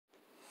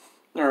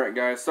Alright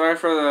guys, sorry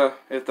for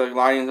if the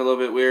lighting's a little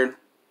bit weird.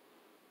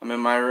 I'm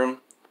in my room.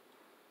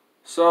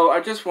 So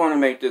I just want to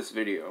make this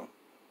video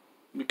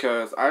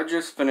because I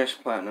just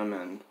finished Platinum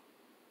End.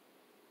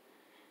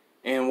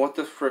 And what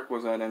the frick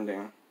was that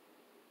ending?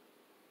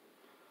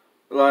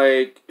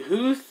 Like,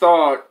 who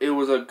thought it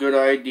was a good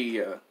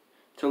idea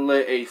to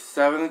let a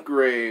 7th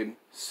grade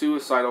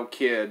suicidal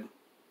kid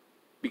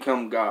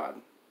become God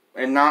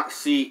and not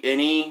see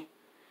any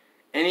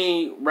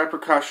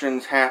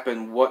repercussions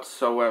happen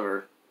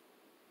whatsoever?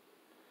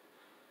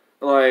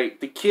 Like,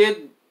 the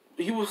kid,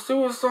 he was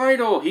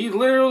suicidal. He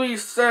literally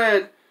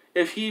said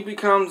if he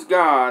becomes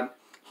God,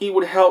 he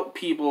would help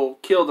people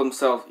kill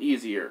themselves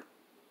easier.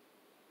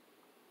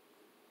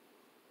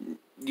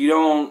 You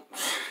don't,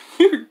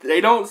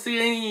 they don't see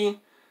any,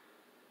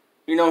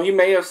 he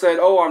may have said,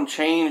 oh, I'm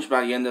changed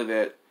by the end of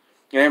it.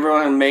 And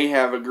everyone may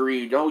have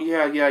agreed, oh,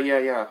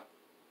 yeah.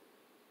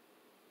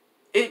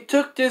 It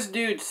took this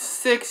dude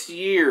 6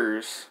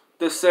 years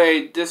to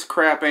say this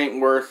crap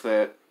ain't worth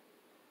it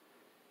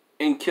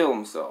and kill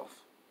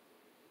himself.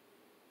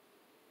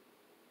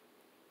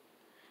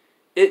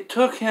 It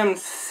took him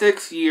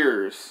 6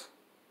 years.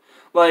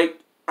 Like,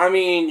 I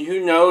mean,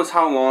 who knows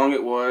how long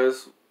it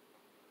was?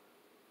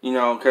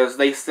 Because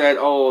they said,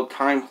 oh,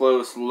 time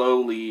flows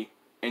slowly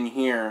in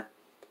here.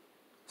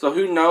 So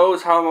who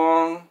knows how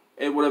long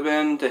it would have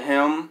been to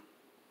him?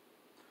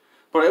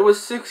 But it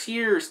was 6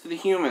 years to the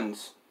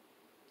humans.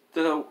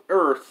 To the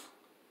Earth.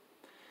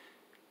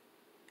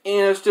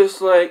 And it's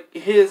just like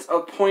his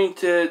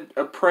appointed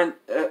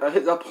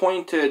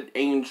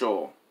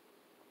angel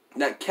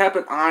that kept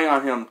an eye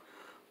on him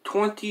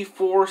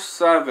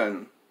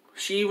 24/7.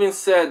 She even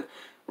said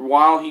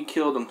while he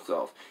killed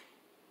himself,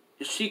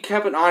 she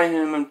kept an eye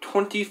on him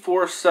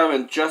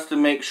 24/7 just to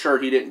make sure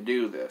he didn't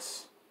do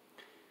this.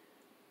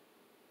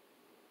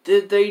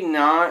 Did they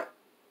not,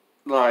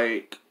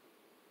 like,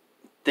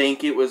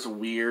 think it was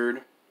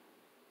weird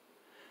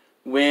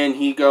when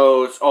he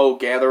goes, oh,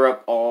 gather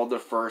up all the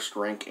first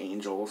rank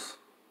angels?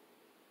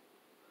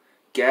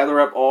 Gather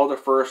up all the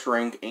first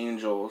rank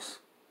angels.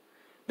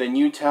 Then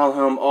you tell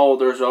him, oh,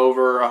 there's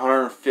over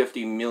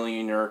 150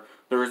 million, or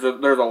there's a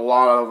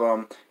lot of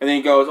them. And then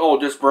he goes, oh,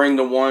 just bring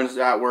the ones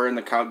that were in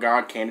the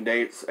God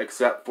candidates,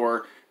 except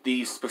for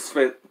these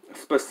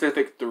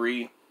specific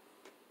 3.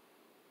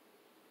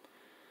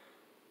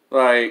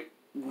 Like,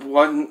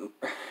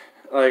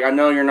 I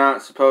know you're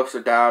not supposed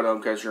to doubt him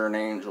because you're an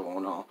angel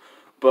and all.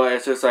 But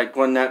it's just like,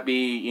 wouldn't that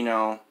be,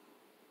 And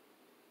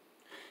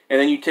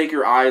then you take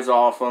your eyes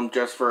off him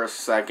just for a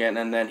second,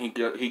 and then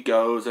he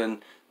goes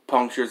and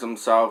punctures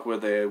himself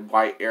with a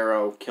white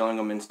arrow, killing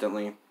him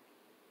instantly.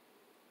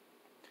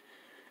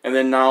 And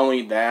then not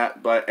only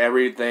that, but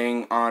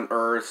everything on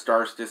Earth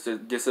starts to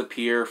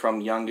disappear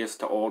from youngest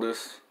to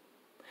oldest.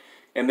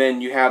 And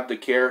then you have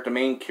the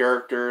main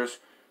characters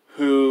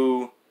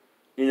who,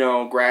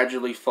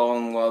 gradually fall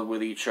in love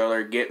with each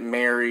other, get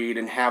married,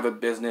 and have a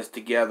business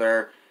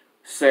together.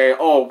 Say,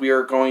 oh, we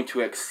are going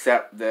to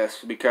accept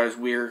this because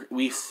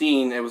we've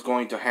seen it was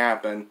going to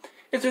happen.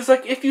 It's just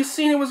like, if you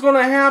seen it was going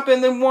to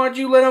happen, then why'd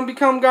you let him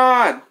become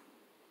God?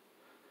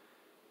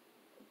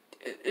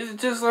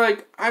 It's just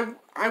like, I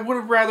would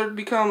have rather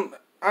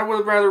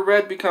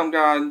Red become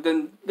God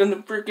than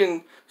the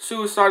freaking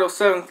suicidal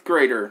 7th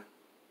grader.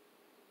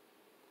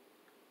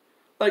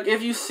 Like,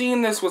 if you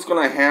seen this was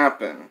going to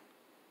happen,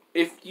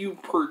 if you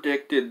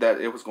predicted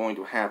that it was going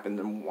to happen,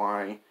 then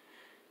why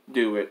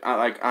do it?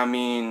 I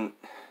mean,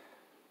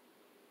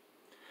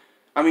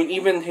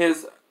 even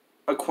his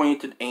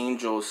acquainted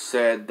angels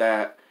said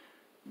that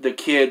the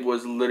kid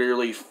was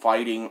literally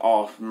fighting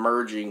off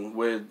merging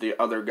with the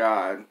other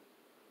God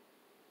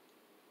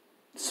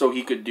so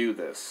he could do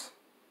this.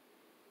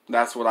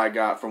 That's what I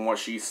got from what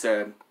she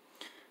said,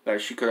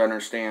 that she could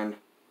understand.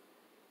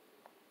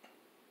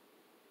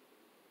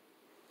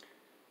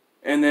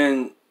 And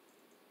then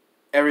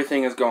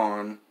everything is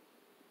gone.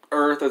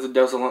 Earth is a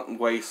desolate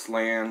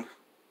wasteland.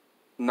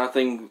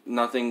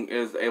 Nothing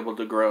is able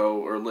to grow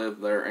or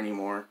live there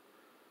anymore.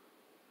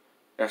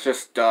 That's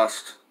just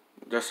dust.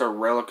 Just a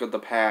relic of the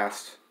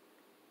past.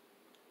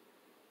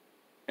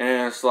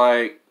 And it's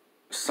like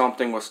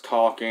something was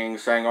talking,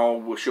 saying,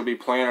 oh, should we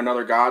plant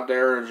another God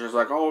there? And it's just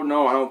like, oh,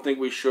 no, I don't think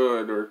we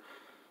should.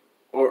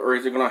 Or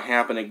is it going to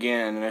happen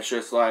again? And it's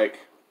just like,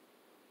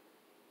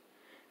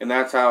 and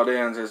that's how it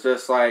ends. It's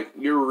just like,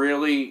 you're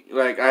really,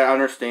 like, I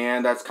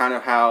understand that's kind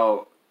of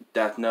how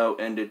Death Note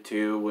ended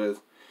too,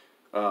 with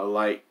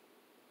Light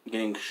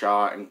getting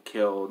shot and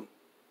killed.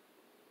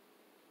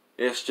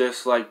 It's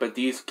just like, but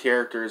these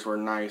characters were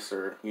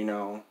nicer,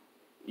 You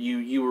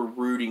were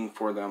rooting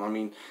for them. I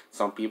mean,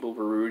 some people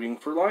were rooting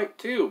for Light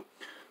too.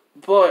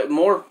 But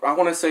I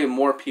want to say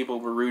more people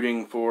were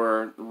rooting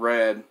for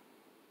Red.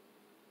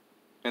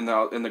 And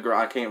the girl,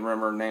 I can't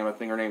remember her name. I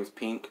think her name is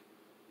Pink.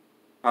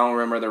 I don't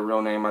remember their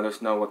real name. I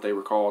just know what they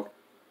were called.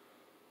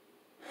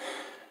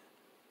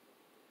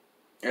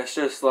 It's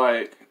just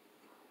like,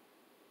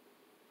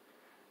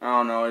 I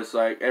don't know, it's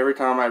like every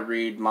time I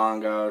read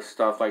manga,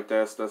 stuff like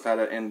this that's had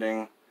an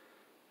ending,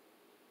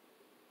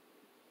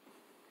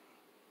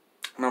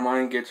 my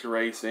mind gets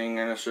racing,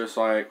 and it's just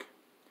like,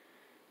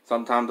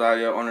 sometimes I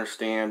don't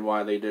understand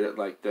why they did it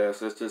like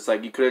this. It's just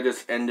like, you could have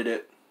just ended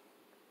it.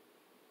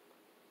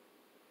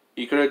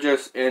 You could have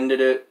just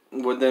ended it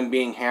with them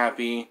being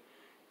happy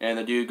and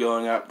the dude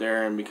going up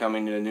there and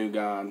becoming the new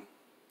god.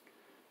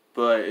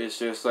 But it's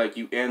just like,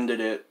 you ended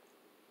it.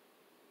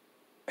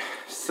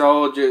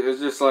 So it's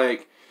just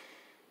like,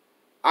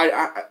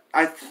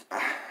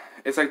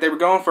 it's like they were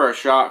going for a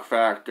shock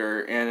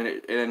factor, and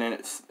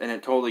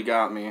it totally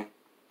got me,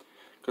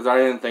 because I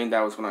didn't think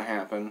that was gonna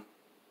happen.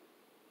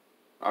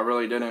 I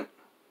really didn't.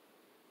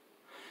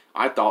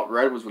 I thought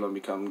Red was gonna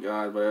become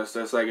God, but it's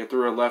just like it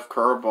threw a left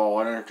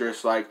curveball, and it's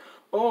just like,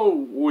 oh,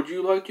 would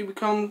you like to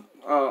become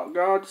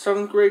God,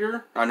 7th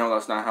grader? I know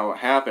that's not how it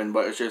happened,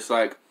 but it's just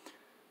like,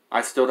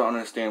 I still don't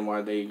understand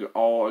why they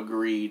all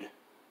agreed.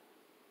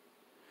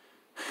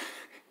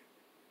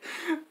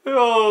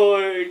 Oh,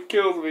 it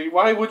kills me.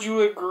 Why would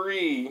you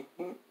agree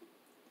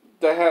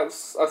to have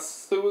a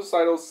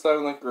suicidal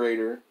 7th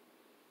grader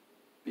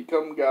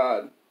become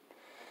God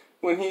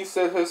when he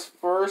said his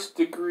first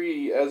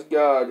degree as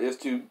God is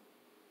to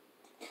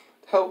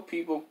help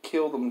people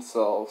kill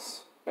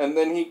themselves? And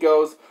then he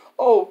goes,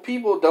 oh,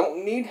 people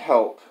don't need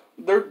help.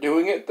 They're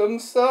doing it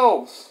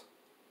themselves.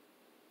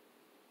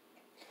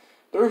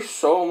 There's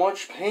so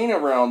much pain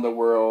around the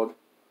world.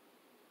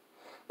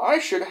 I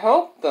should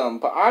help them,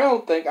 but I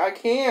don't think I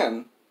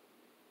can.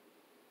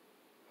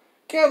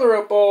 Gather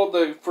up all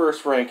the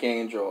first-rank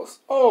angels.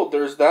 Oh,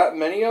 there's that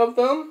many of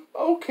them?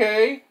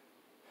 Okay.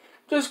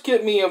 Just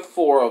get me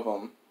 4 of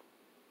them.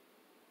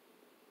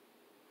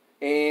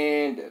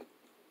 And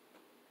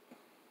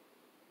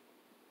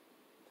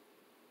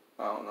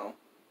I don't know.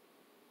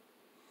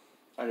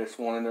 I just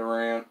wanted to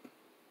rant.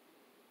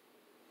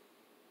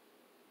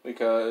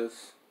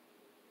 Because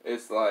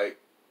it's like,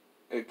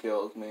 it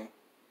kills me.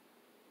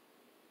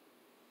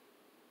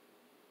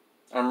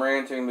 I'm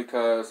ranting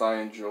because I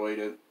enjoyed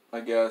it, I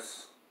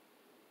guess.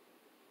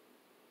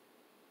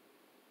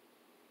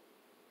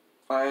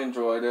 I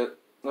enjoyed it.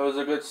 It was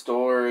a good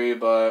story,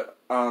 but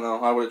I don't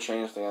know. I would have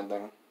changed the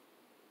ending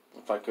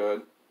if I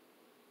could.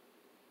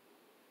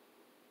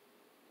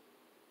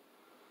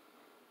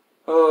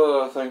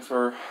 Oh, thanks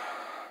for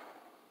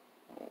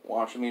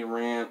watching me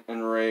rant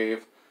and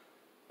rave.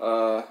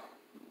 Would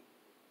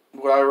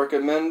I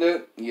recommend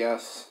it?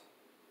 Yes.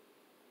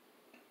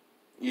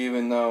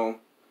 Even though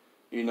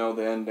you know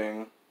the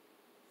ending.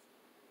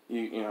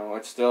 You know,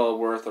 it's still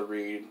worth a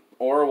read.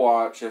 Or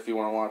watch if you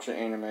want to watch it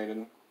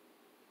animated.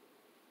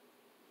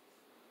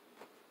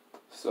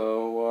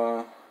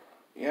 So,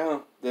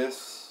 yeah.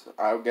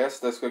 I guess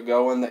this could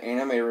go in the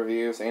anime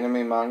reviews,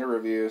 anime manga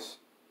reviews.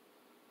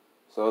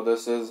 So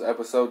this is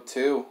episode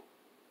 2.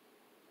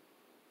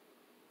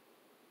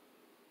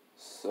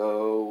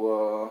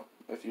 So,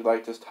 if you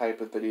like this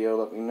type of video,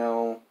 let me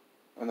know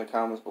in the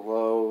comments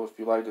below. If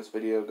you like this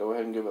video, go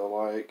ahead and give it a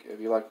like. If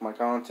you like my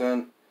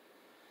content,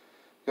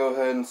 go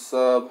ahead and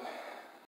sub.